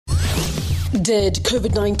Did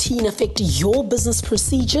COVID-19 affect your business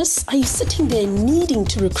procedures? Are you sitting there needing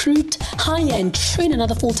to recruit, hire and train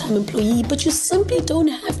another full-time employee, but you simply don't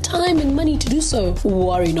have time and money to do so?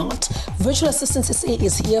 Worry not. Virtual Assistants SA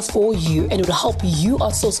is here for you and it will help you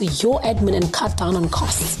outsource your admin and cut down on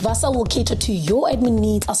costs. Vasa will cater to your admin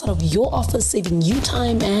needs outside of your office, saving you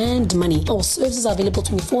time and money. Our services are available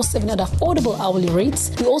 24/7 at affordable hourly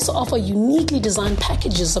rates. We also offer uniquely designed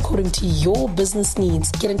packages according to your business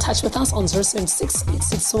needs. Get in touch with us on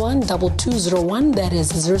 076-861-2201. That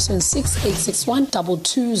is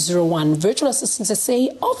 076-861-2201. Virtual Assistants SA,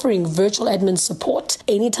 offering virtual admin support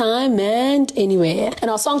anytime and anywhere. And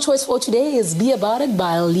our song choice for today is Be About It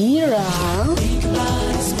by Lira.